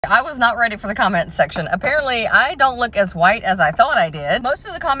I was not ready for the comment section. Apparently, I don't look as white as I thought I did. Most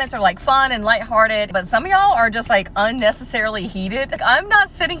of the comments are like fun and lighthearted, but some of y'all are just like unnecessarily heated. Like, I'm not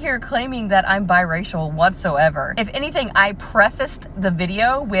sitting here claiming that I'm biracial whatsoever. If anything, I prefaced the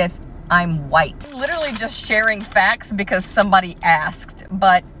video with I'm white. Literally just sharing facts because somebody asked.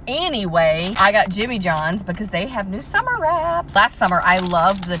 But anyway, I got Jimmy John's because they have new summer wraps. Last summer, I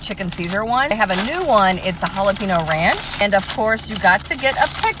loved the chicken Caesar one. They have a new one. It's a jalapeno ranch. And of course, you got to get a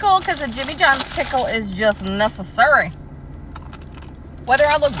pickle because a Jimmy John's pickle is just necessary. Whether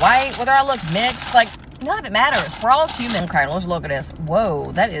I look white, whether I look mixed, like, none of it matters. We're all human. Okay, let's look at this.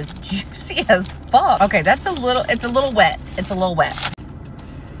 Whoa, that is juicy as fuck. Okay, it's a little wet. It's a little wet.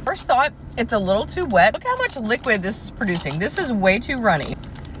 First thought, it's a little too wet. Look how much liquid this is producing. This is way too runny.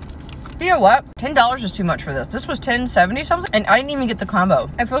 You know what? $10 is too much for this. This was $10.70 something, and I didn't even get the combo.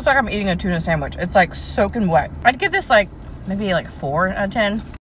 It feels like I'm eating a tuna sandwich. It's like soaking wet. I'd give this like maybe like 4 out of 10.